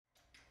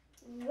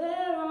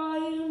Where are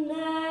you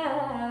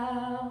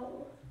now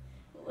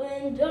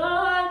when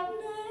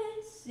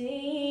darkness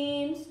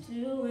seems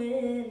to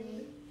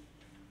win?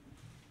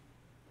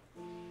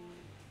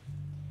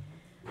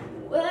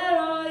 Where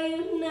are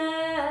you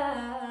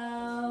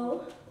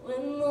now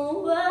when the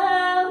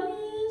world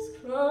is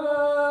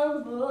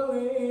crumbling?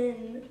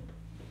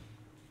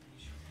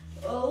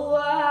 Oh,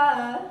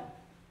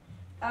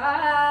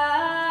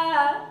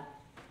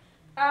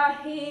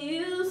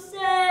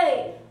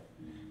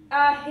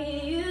 I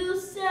hear you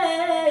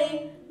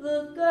say,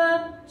 look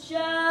up,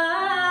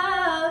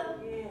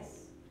 child.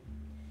 Yes.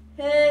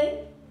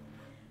 Hey,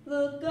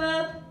 look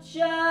up,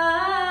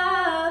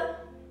 child.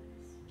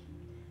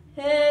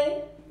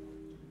 Hey,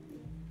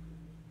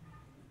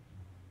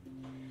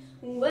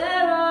 where